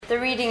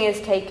reading is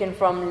taken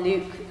from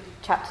Luke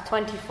chapter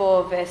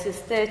 24, verses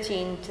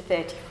 13 to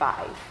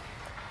 35.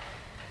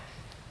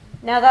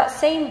 Now that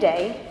same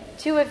day,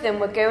 2 of them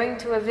were going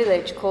to a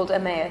village called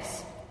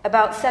Emmaus,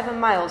 about 7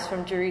 miles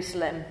from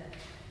Jerusalem.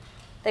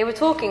 They were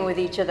talking with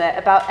each other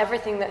about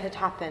everything that had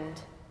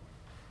happened.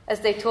 As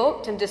they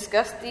talked and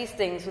discussed these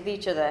things with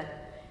each other,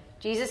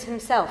 Jesus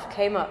himself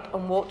came up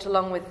and walked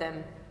along with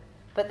them,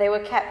 but they were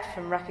kept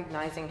from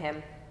recognizing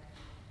him.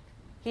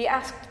 He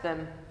asked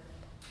them,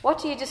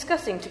 "What are you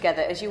discussing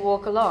together as you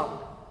walk along?"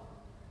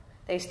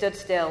 They stood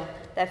still,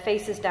 their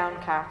faces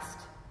downcast.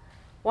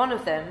 One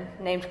of them,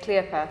 named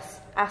Cleopas,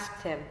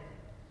 asked him,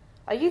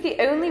 "Are you the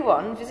only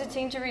one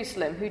visiting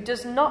Jerusalem who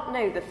does not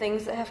know the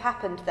things that have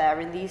happened there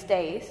in these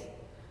days?"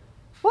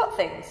 "What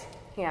things?"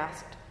 he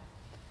asked.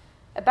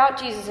 "About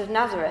Jesus of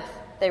Nazareth,"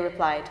 they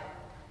replied.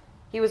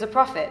 "He was a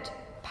prophet,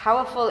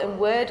 powerful in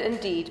word and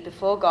deed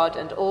before God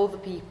and all the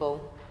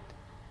people.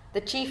 The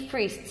chief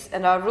priests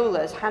and our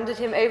rulers handed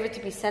him over to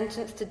be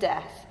sentenced to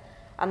death,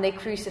 and they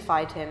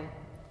crucified him.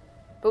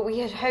 But we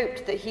had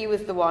hoped that he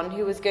was the one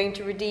who was going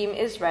to redeem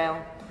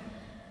Israel.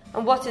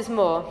 And what is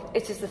more,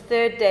 it is the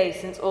 3rd day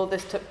since all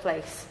this took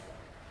place.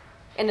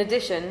 In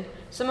addition,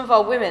 some of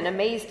our women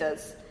amazed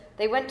us.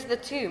 They went to the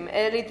tomb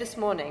early this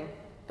morning,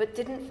 but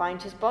didn't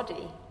find his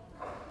body.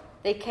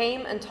 They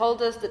came and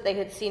told us that they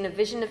had seen a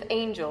vision of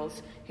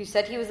angels who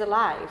said he was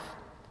alive.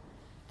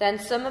 Then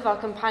some of our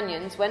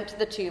companions went to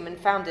the tomb and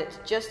found it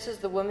just as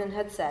the woman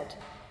had said,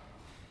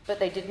 but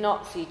they did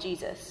not see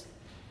Jesus."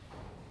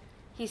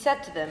 He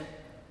said to them,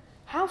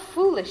 "How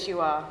foolish you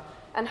are,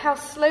 and how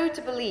slow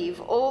to believe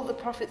all the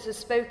prophets have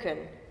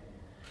spoken.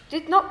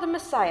 Did not the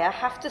Messiah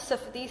have to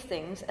suffer these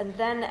things and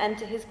then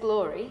enter his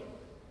glory?"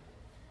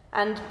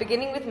 And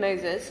beginning with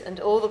Moses and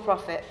all the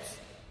prophets,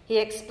 he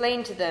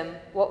explained to them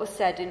what was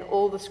said in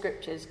all the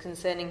scriptures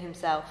concerning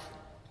himself.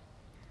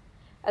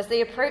 As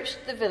they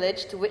approached the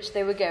village to which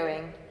they were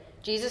going,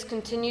 Jesus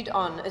continued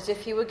on as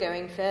if he were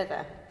going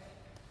further.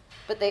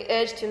 But they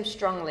urged him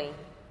strongly,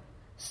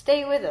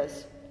 "Stay with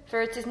us, for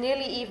it is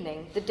nearly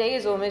evening, the day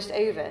is almost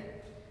over."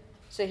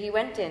 So he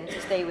went in to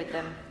stay with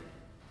them.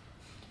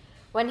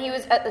 When he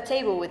was at the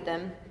table with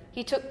them,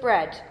 he took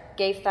bread,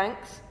 gave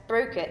thanks,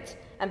 broke it,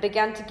 and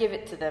began to give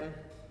it to them.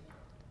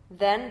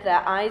 Then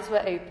their eyes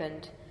were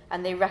opened,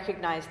 and they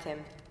recognized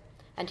him,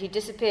 and he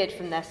disappeared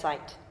from their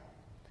sight.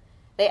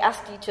 They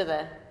asked each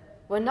other,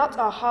 "Were not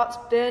our hearts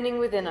burning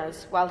within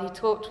us while he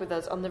talked with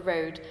us on the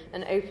road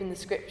and opened the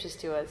scriptures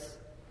to us?"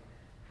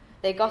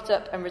 They got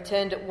up and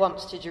returned at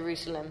once to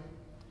Jerusalem.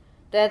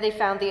 There they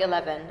found the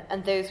 11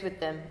 and those with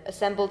them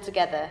assembled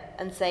together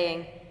and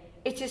saying,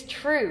 "It is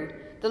true,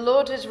 the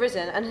Lord has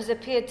risen and has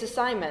appeared to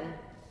Simon."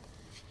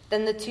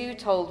 Then the 2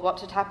 told what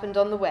had happened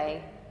on the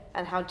way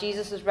and how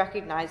Jesus was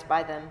recognized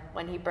by them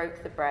when he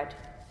broke the bread.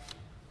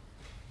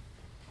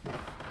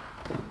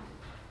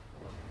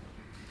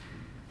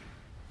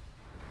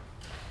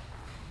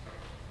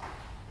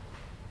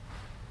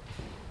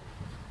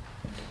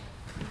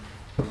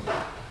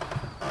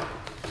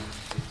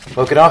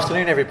 Well, good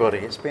afternoon, everybody.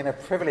 It's been a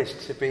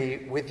privilege to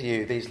be with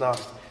you these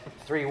last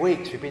 3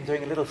 weeks. We've been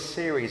doing a little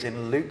series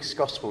in Luke's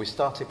Gospel. We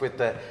started with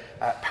the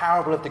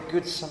parable of the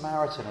Good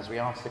Samaritan as we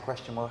asked the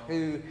question, well,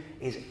 who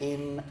is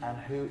in and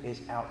who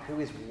is out? Who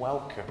is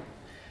welcome?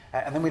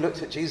 And then we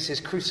looked at Jesus'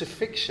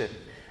 crucifixion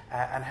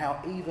and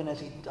how even as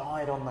he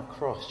died on the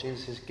cross,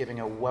 Jesus is giving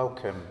a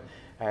welcome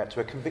to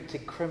a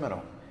convicted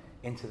criminal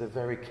into the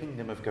very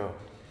kingdom of God.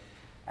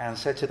 And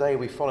so today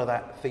we follow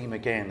that theme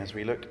again as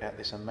we look at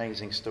this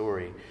amazing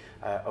story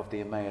of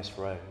the Emmaus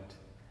Road.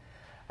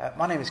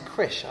 My name is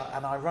Krish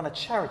and I run a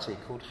charity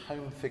called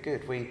Home for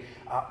Good. We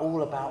are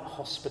all about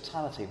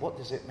hospitality. What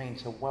does it mean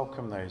to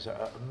welcome those that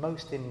are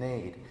most in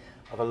need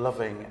of a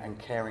loving and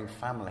caring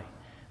family?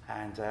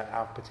 And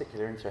our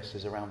particular interest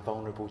is around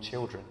vulnerable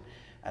children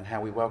and how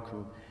we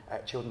welcome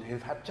children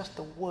who've had just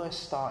the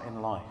worst start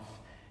in life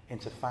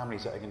into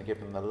families that are going to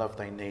give them the love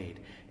they need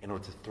in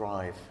order to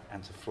thrive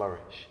and to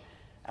flourish.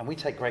 And we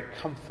take great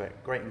comfort,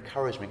 great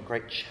encouragement,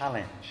 great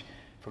challenge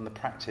from the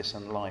practice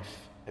and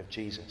life of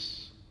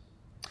Jesus.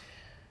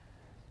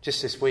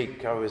 Just this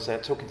week, I was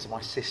talking to my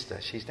sister.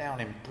 She's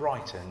down in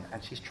Brighton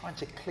and she's trying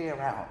to clear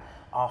out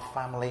our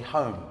family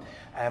home.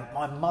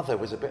 My mother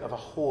was a bit of a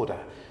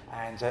hoarder,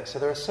 and so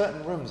there are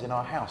certain rooms in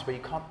our house where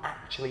you can't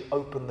actually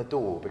open the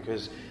door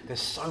because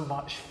there's so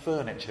much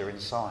furniture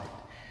inside.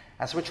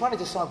 And so we're trying to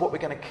decide what we're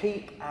going to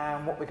keep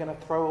and what we're going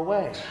to throw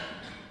away.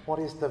 What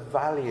is the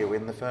value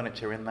in the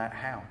furniture in that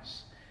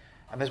house?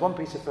 And there's one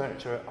piece of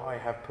furniture I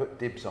have put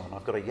dibs on.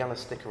 I've got a yellow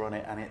sticker on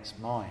it and it's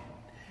mine.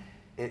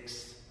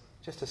 It's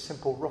just a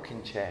simple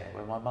rocking chair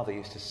where my mother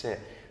used to sit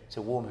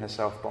to warm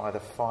herself by the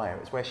fire.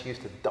 It's where she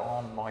used to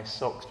darn my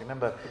socks. Do you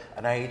remember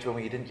an age when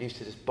we didn't used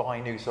to just buy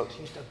new socks?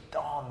 She used to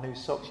darn new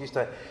socks. She used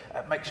to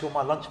make sure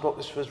my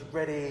lunchbox was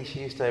ready.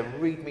 She used to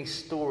read me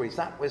stories.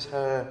 That was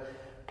her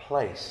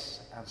place.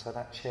 And so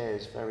that chair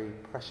is very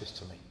precious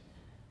to me.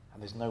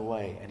 And there's no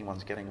way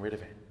anyone's getting rid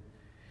of it.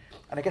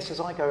 And I guess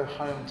as I go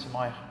home to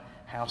my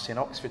house in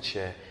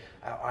Oxfordshire,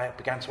 I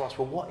began to ask,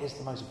 well, what is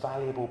the most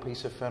valuable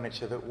piece of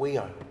furniture that we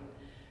own?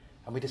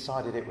 And we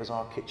decided it was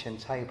our kitchen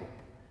table.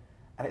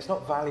 And it's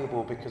not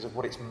valuable because of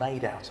what it's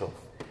made out of.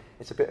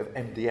 It's a bit of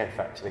MDF,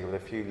 actually, with a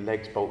few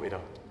legs bolted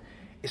on.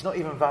 It's not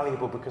even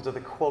valuable because of the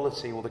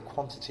quality or the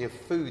quantity of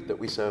food that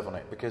we serve on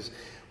it, because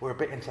we're a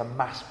bit into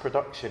mass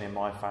production in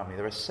my family.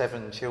 There are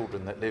 7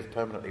 children that live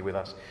permanently with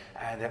us,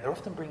 and they're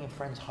often bringing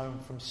friends home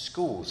from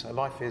school, so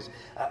life is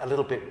a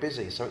little bit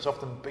busy, so it's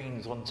often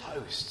beans on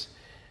toast.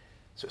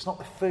 So it's not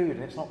the food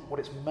and it's not what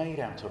it's made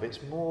out of,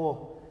 it's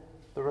more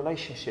the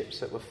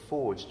relationships that were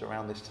forged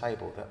around this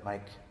table that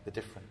make the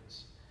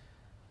difference.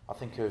 I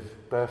think of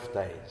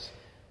birthdays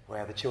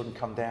where the children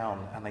come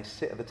down and they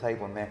sit at the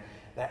table and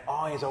their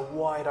eyes are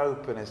wide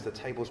open as the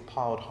table's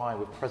piled high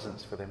with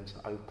presents for them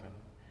to open.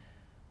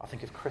 I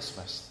think of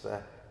Christmas,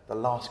 the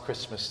last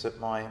Christmas that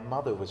my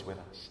mother was with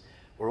us.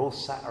 We're all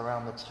sat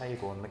around the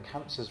table and the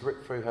cancer's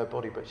ripped through her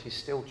body, but she's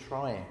still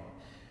trying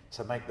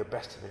to make the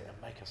best of it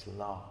and make us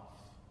laugh.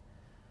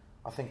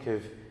 I think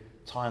of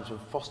times when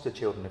foster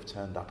children have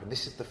turned up, and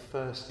this is the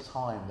first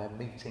time they're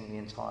meeting the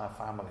entire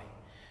family,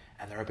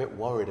 and they're a bit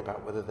worried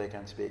about whether they're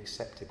going to be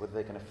accepted, whether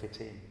they're going to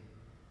fit in.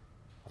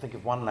 I think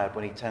of one lad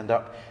when he turned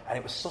up and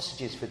it was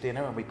sausages for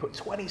dinner, and we put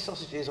 20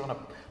 sausages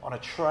on a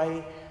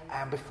tray,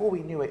 and before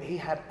we knew it he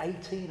had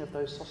 18 of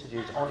those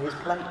sausages on his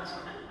plate.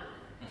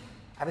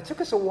 And it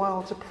took us a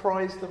while to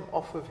prise them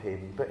off of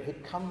him, but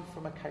he'd come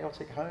from a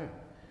chaotic home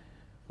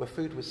where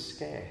food was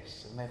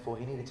scarce, and therefore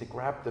he needed to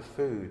grab the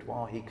food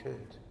while he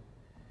could.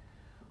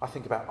 I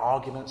think about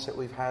arguments that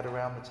we've had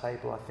around the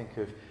table. I think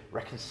of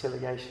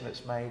reconciliation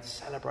that's made,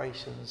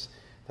 celebrations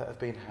that have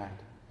been had.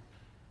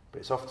 But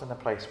it's often a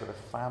place where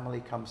the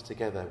family comes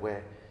together,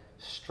 where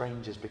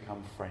strangers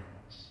become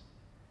friends.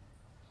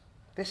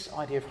 This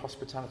idea of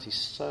hospitality is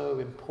so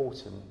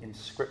important in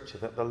Scripture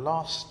that the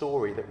last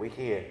story that we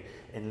hear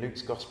in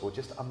Luke's Gospel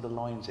just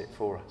underlines it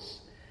for us.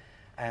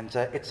 And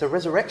it's a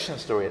resurrection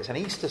story, it's an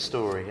Easter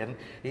story. And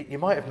you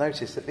might have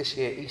noticed that this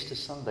year Easter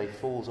Sunday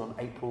falls on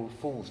April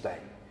Fool's Day.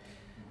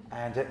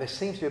 And there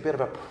seems to be a bit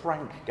of a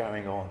prank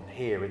going on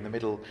here in the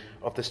middle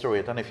of the story.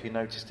 I don't know if you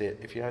noticed it.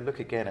 If you look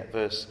again at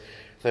verse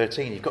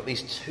 13, you've got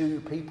these 2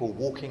 people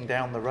walking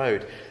down the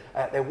road.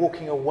 They're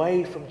walking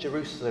away from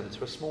Jerusalem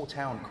to a small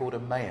town called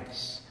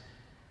Emmaus.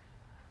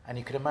 And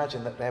you can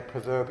imagine that their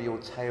proverbial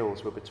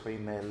tails were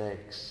between their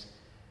legs,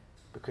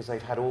 because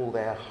they've had all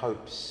their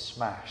hopes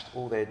smashed,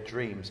 all their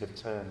dreams have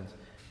turned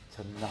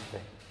to nothing.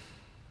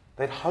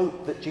 They'd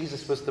hoped that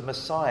Jesus was the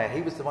Messiah.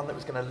 He was the one that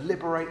was going to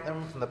liberate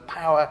them from the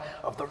power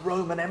of the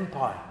Roman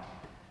Empire.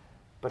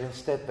 But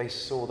instead they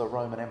saw the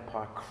Roman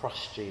Empire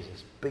crush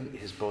Jesus, beat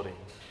his body,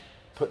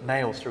 put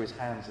nails through his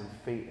hands and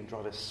feet and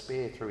drive a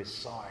spear through his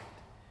side.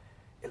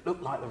 It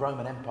looked like the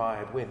Roman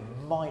Empire had won.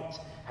 Might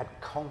had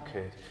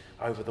conquered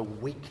over the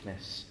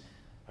weakness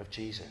of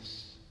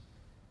Jesus.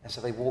 And so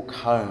they walk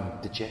home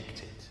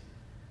dejected.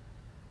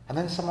 And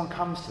then someone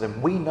comes to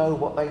them. We know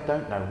what they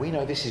don't know. We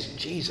know this is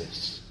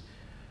Jesus.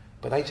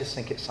 But they just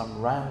think it's some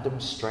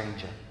random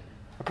stranger.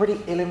 A pretty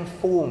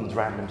ill-informed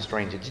random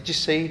stranger. Did you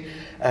see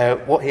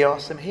what he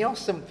asked them? He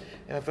asked them,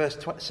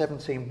 verse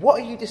 17, "What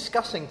are you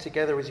discussing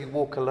together as you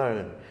walk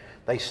alone?"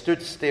 They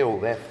stood still,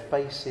 their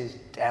faces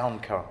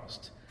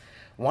downcast.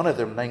 One of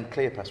them, named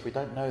Cleopas, we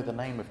don't know the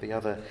name of the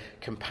other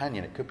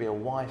companion. It could be a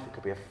wife, it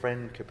could be a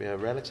friend, it could be a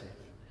relative.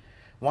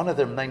 One of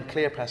them, named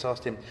Cleopas,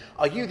 asked him,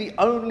 "Are you the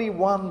only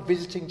one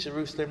visiting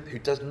Jerusalem who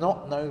does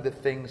not know the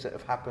things that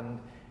have happened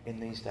in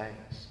these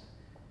days?"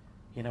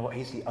 You know what?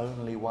 He's the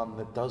only one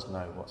that does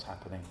know what's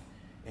happening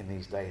in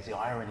these days. The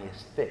irony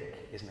is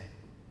thick, isn't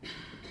it?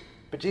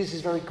 But Jesus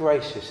is very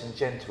gracious and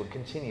gentle and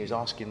continues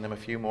asking them a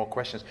few more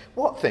questions.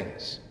 What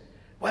things?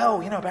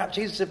 Well, about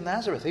Jesus of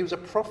Nazareth. He was a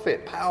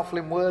prophet, powerful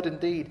in word and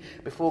deed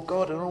before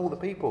God and all the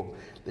people.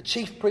 The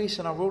chief priests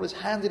and our rulers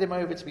handed him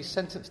over to be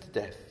sentenced to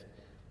death.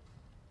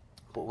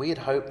 But we had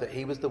hoped that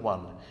he was the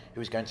one who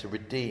was going to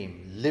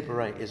redeem,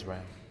 liberate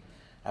Israel.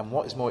 And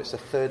what is more, it's the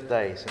 3rd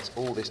day since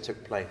all this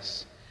took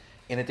place.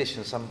 In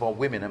addition, some of our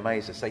women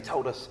amazed us. They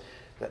told us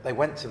that they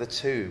went to the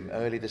tomb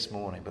early this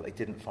morning, but they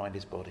didn't find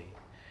his body.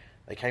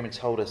 They came and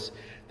told us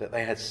that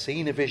they had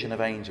seen a vision of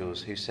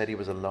angels who said he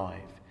was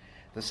alive.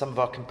 Then some of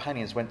our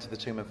companions went to the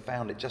tomb and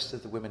found it just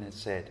as the women had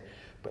said,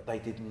 but they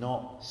did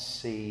not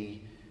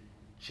see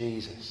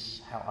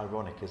Jesus. How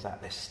ironic is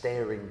that? They're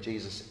staring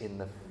Jesus in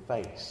the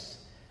face,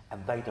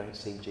 and they don't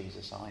see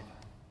Jesus either.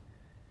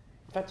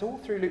 In fact, all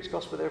through Luke's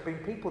Gospel, there have been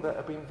people that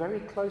have been very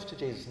close to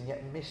Jesus and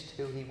yet missed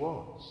who he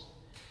was.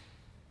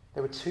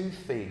 There were 2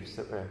 thieves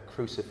that were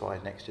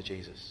crucified next to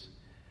Jesus.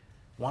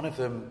 One of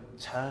them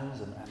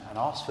turns and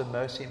asks for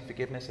mercy and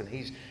forgiveness, and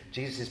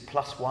Jesus is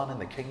 +1 in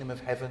the kingdom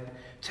of heaven.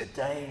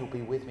 Today you'll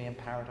be with me in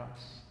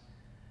paradise.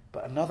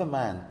 But another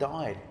man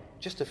died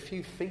just a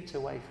few feet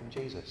away from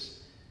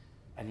Jesus,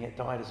 and yet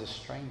died as a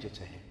stranger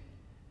to him.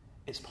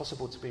 It's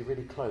possible to be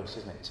really close,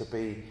 isn't it? To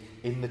be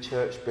in the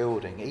church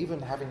building,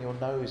 even having your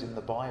nose in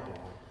the Bible,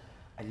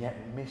 and yet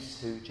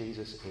miss who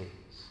Jesus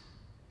is.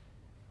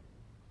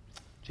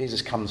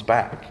 Jesus comes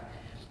back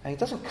And he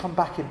doesn't come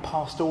back in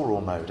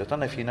pastoral mode. I don't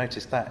know if you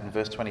noticed that in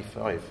verse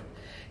 25.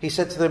 He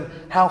said to them,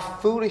 "How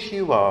foolish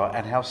you are,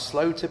 and how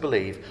slow to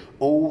believe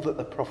all that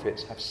the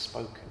prophets have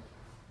spoken."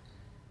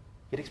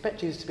 You'd expect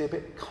Jesus to be a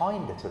bit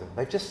kinder to them.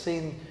 They've just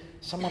seen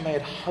someone they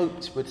had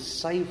hoped would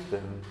save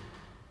them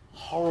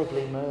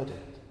horribly murdered.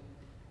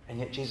 And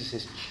yet Jesus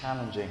is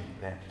challenging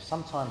them.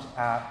 Sometimes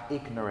our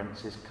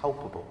ignorance is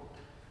culpable,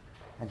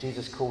 and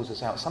Jesus calls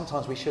us out.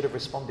 Sometimes we should have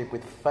responded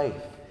with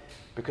faith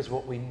because of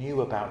what we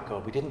knew about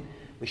God.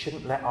 We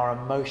shouldn't let our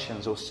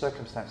emotions or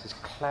circumstances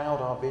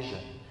cloud our vision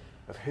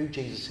of who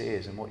Jesus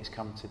is and what he's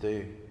come to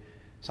do.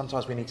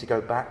 Sometimes we need to go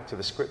back to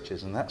the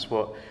scriptures, and that's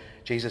what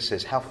Jesus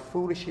says. How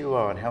foolish you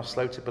are, and how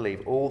slow to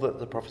believe all that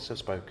the prophets have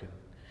spoken.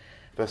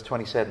 Verse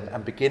 27,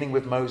 and beginning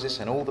with Moses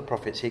and all the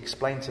prophets, he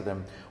explained to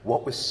them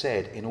what was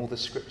said in all the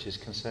scriptures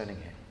concerning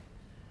him.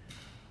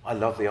 I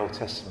love the Old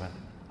Testament.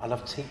 I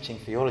love teaching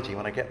theology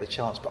when I get the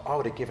chance, but I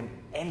would have given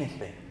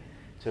anything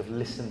to have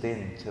listened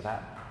in to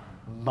that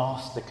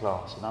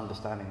masterclass in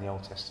understanding the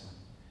Old Testament.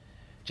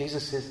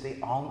 Jesus is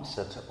the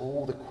answer to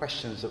all the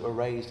questions that were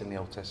raised in the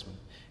Old Testament.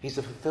 He's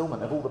the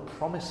fulfillment of all the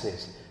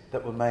promises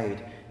that were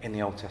made in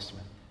the Old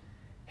Testament.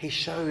 He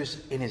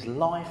shows in his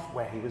life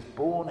where he was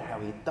born, how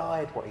he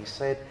died, what he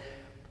said,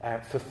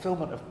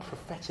 fulfillment of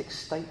prophetic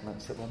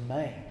statements that were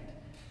made.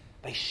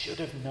 They should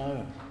have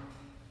known,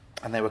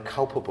 and they were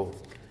culpable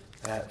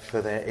for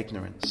their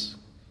ignorance.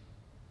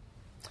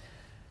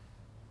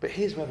 But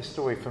here's where the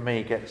story for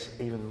me gets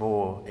even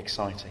more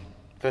exciting.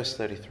 Verse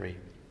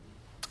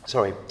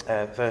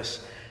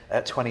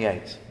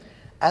 28.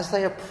 As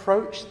they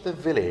approached the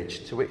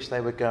village to which they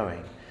were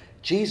going,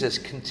 Jesus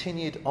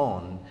continued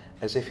on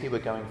as if he were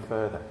going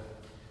further.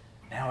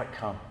 Now it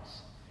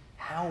comes.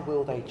 How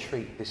will they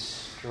treat this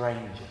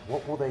stranger?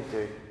 What will they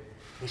do?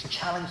 He's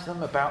challenged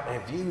them about their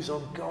views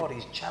on God.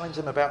 He's challenged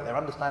them about their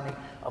understanding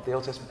of the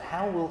Old Testament.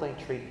 How will they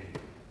treat him?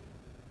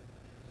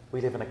 We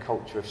live in a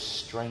culture of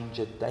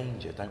stranger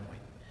danger, don't we?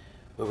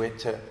 Where we're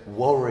to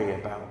worry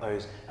about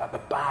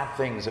the bad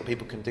things that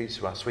people can do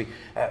to us.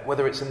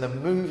 Whether it's in the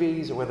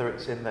movies or whether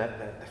it's in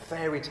the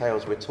fairy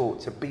tales, we're taught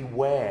to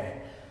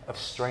beware of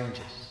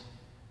strangers.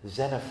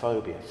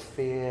 Xenophobia,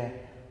 fear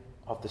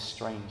of the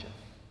stranger.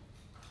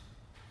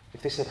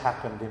 If this had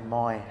happened in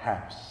my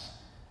house,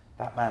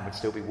 that man would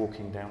still be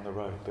walking down the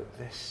road. But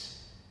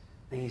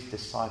these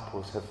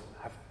disciples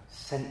have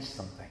sensed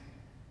something.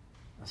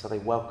 And so they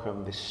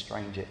welcome this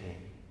stranger in.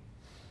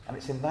 And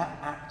it's in that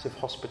act of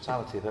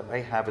hospitality that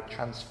they have a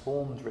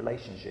transformed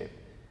relationship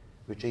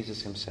with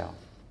Jesus himself.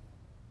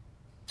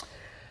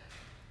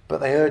 But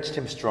they urged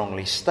him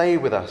strongly, "Stay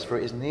with us, for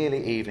it is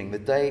nearly evening. The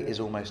day is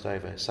almost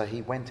over." So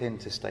he went in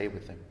to stay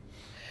with them.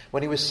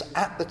 When he was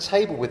at the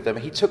table with them,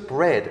 he took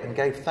bread and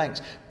gave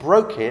thanks,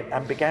 broke it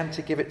and began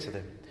to give it to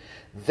them.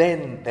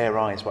 Then their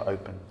eyes were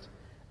opened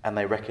and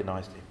they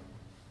recognized him.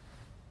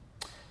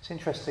 It's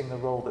interesting the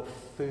role that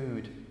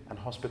food and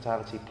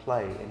hospitality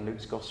play in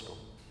Luke's gospel.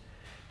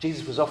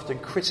 Jesus was often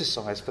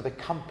criticized for the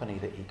company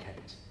that he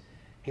kept.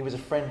 He was a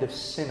friend of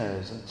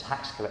sinners and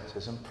tax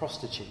collectors and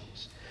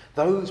prostitutes.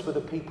 Those were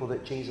the people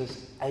that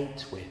Jesus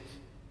ate with.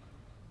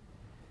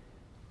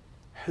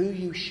 Who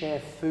you share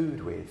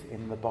food with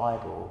in the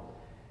Bible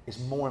is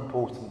more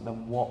important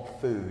than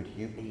what food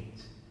you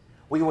eat.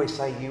 We always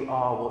say you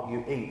are what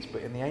you eat,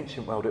 but in the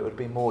ancient world it would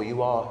be more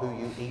you are who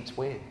you eat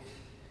with.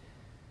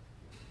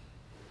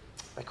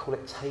 They call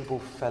it table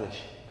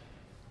fellowship.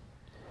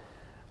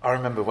 I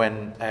remember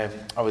when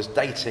I was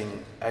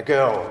dating a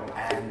girl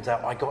and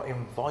I got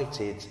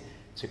invited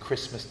to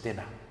Christmas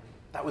dinner.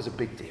 That was a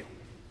big deal.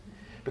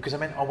 Because it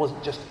meant I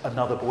wasn't just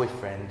another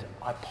boyfriend,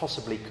 I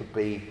possibly could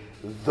be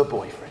the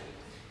boyfriend.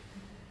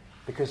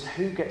 Because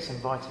who gets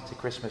invited to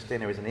Christmas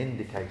dinner is an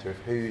indicator of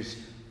who's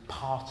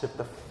part of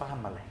the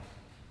family.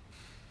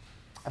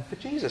 And for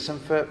Jesus and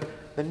for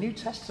the New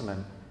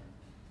Testament,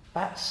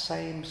 that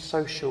same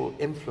social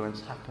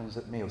influence happens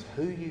at meals.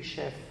 Who you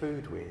share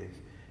food with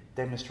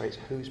demonstrates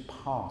who's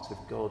part of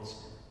God's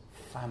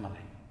family.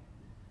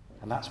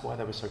 And that's why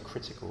they were so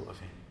critical of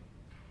him.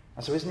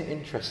 And so isn't it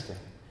interesting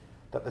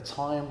that the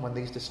time when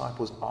these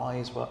disciples'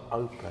 eyes were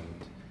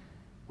opened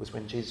was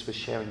when Jesus was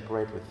sharing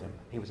bread with them.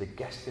 He was a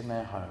guest in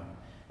their home,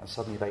 and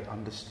suddenly they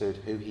understood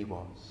who he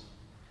was.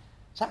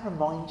 Does that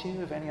remind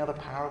you of any other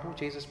parable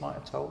Jesus might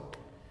have told?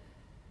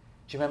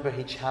 Do you remember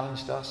he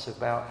challenged us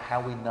about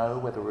how we know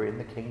whether we're in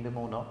the kingdom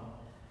or not?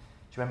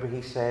 Do you remember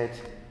he said,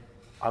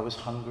 "I was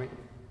hungry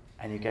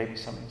and you gave me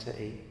something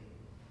to eat.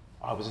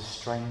 I was a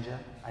stranger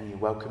and you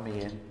welcomed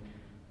me in.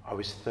 I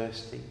was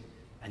thirsty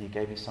and you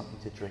gave me something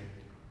to drink."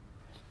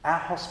 Our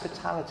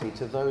hospitality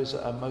to those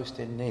that are most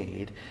in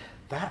need,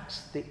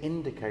 that's the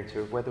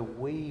indicator of whether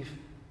we've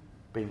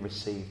been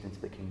received into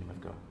the kingdom of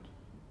God.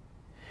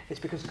 It's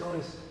because God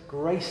has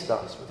graced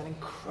us with an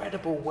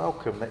incredible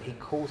welcome that he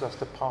calls us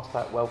to pass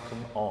that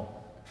welcome on.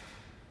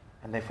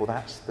 And therefore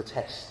that's the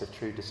test of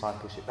true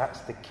discipleship.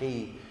 That's the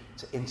key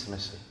to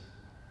intimacy.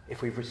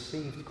 If we've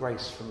received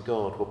grace from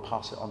God, we'll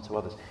pass it on to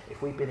others.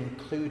 If we've been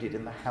included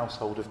in the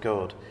household of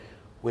God,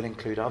 we'll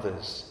include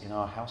others in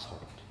our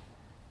household.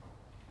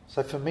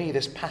 So for me,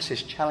 this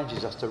passage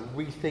challenges us to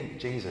rethink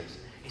Jesus.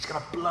 He's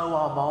going to blow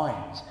our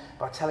minds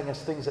by telling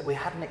us things that we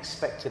hadn't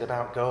expected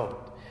about God.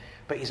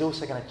 But he's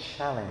also going to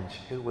challenge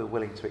who we're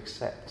willing to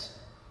accept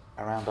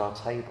around our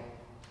table.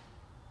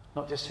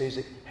 Not just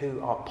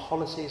who our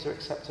policies are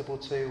acceptable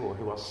to or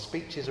who our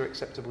speeches are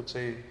acceptable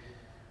to,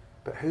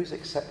 but who's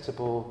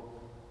acceptable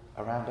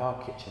around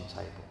our kitchen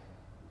table.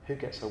 Who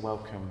gets a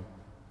welcome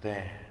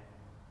there?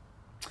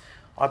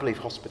 I believe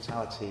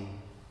hospitality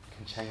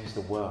can change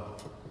the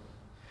world.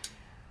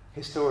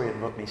 Historian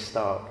Rodney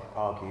Stark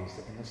argues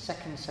that in the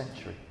 2nd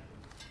century,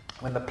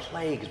 when the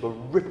plagues were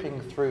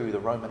ripping through the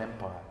Roman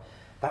Empire,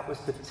 that was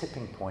the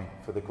tipping point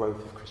for the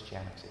growth of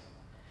Christianity.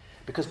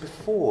 Because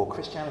before,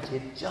 Christianity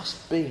had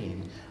just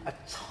been a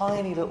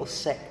tiny little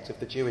sect of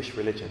the Jewish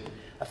religion.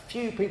 A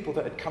few people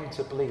that had come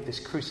to believe this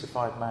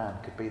crucified man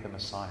could be the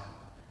Messiah.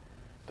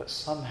 But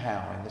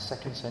somehow, in the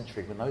 2nd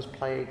century, when those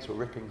plagues were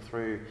ripping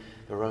through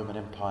the Roman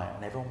Empire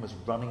and everyone was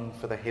running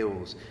for the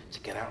hills to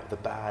get out of the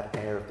bad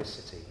air of the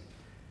city,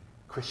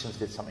 Christians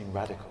did something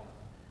radical.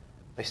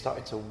 They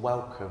started to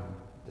welcome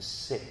the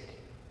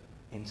sick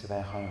into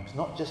their homes.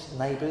 Not just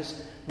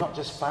neighbours, not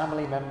just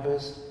family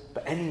members,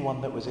 but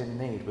anyone that was in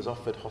need was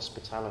offered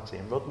hospitality.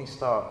 And Rodney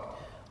Stark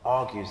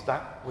argues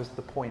that was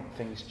the point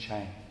things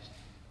changed.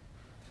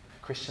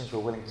 Christians were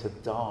willing to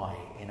die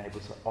in able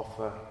to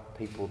offer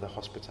people the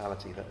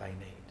hospitality that they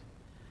need.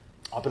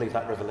 I believe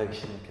that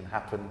revolution can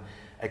happen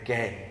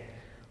again.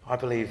 I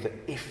believe that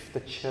if the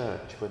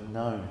church were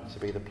known to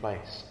be the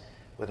place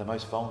where the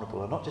most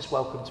vulnerable are not just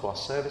welcomed to our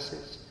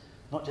services,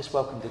 not just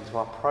welcomed into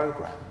our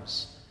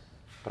programmes,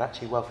 but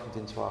actually welcomed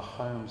into our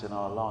homes and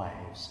our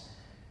lives,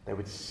 they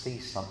would see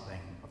something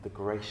of the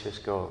gracious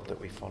God that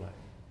we follow.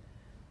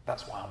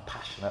 That's why I'm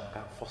passionate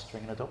about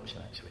fostering and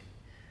adoption, actually.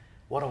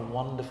 What a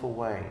wonderful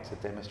way to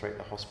demonstrate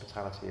the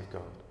hospitality of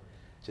God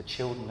to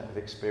children that have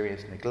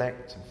experienced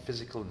neglect and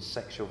physical and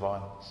sexual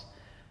violence.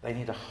 They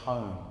need a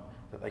home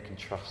that they can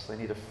trust. They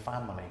need a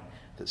family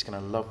that's going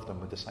to love them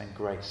with the same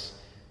grace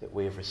that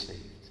we have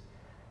received.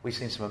 We've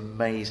seen some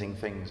amazing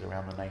things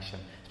around the nation.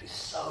 It's been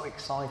so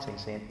exciting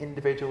seeing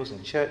individuals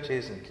and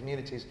churches and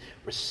communities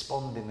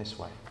respond in this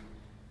way.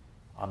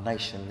 Our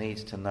nation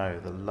needs to know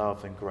the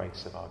love and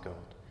grace of our God,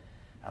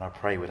 and I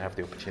pray we'd have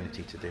the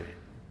opportunity to do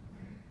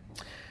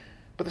it.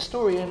 But the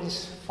story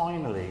ends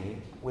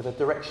finally with a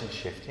direction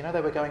shift. You know,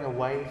 they were going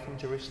away from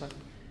Jerusalem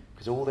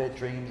because all their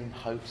dreams and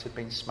hopes had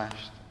been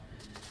smashed.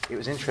 It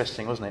was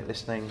interesting, wasn't it,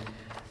 listening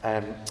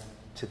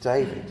to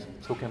David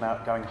talking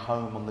about going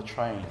home on the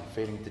train,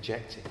 feeling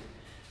dejected.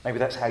 Maybe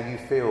that's how you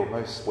feel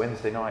most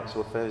Wednesday nights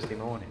or Thursday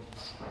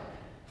mornings.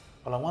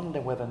 Well, I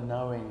wonder whether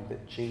knowing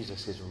that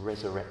Jesus is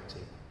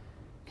resurrected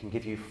can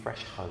give you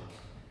fresh hope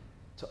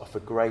to offer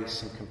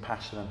grace and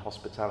compassion and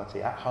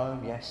hospitality at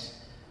home,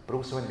 yes, but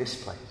also in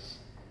this place.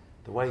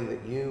 The way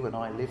that you and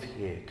I live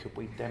here, could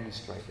we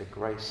demonstrate the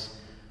grace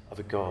of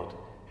a God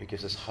who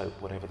gives us hope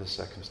whatever the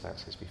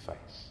circumstances we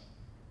face?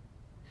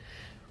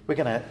 We're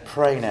going to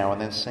pray now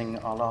and then sing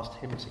our last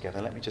hymn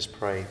together. Let me just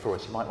pray for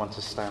us. You might want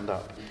to stand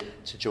up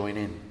to join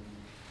in.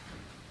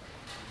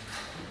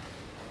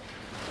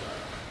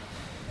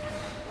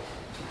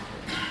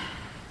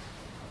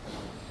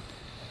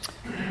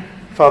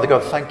 Father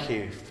God, thank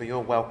you for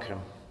your welcome.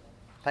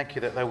 Thank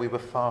you that though we were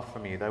far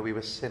from you, though we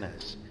were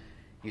sinners,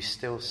 you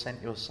still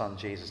sent your Son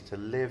Jesus to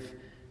live,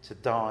 to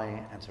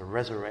die, and to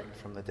resurrect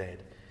from the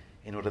dead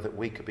in order that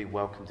we could be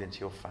welcomed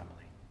into your family.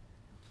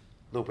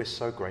 Lord, we're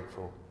so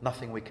grateful.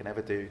 Nothing we can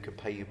ever do can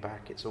pay you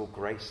back. It's all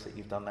grace that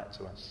you've done that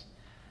to us.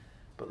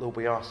 But Lord,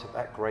 we ask that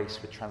that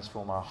grace would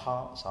transform our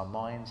hearts, our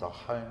minds, our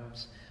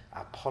homes,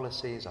 our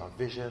policies, our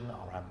vision,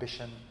 our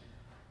ambition.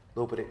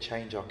 Lord, would it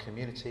change our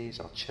communities,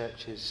 our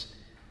churches?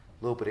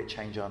 Lord, would it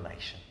change our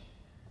nation?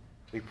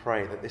 We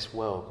pray that this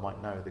world might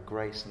know the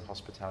grace and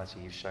hospitality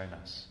you've shown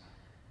us.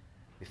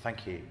 We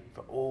thank you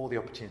for all the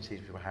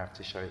opportunities we will have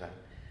to show that.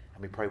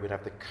 And we pray we'd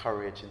have the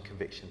courage and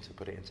conviction to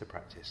put it into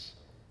practice.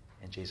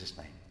 In Jesus'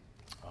 name,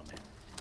 amen.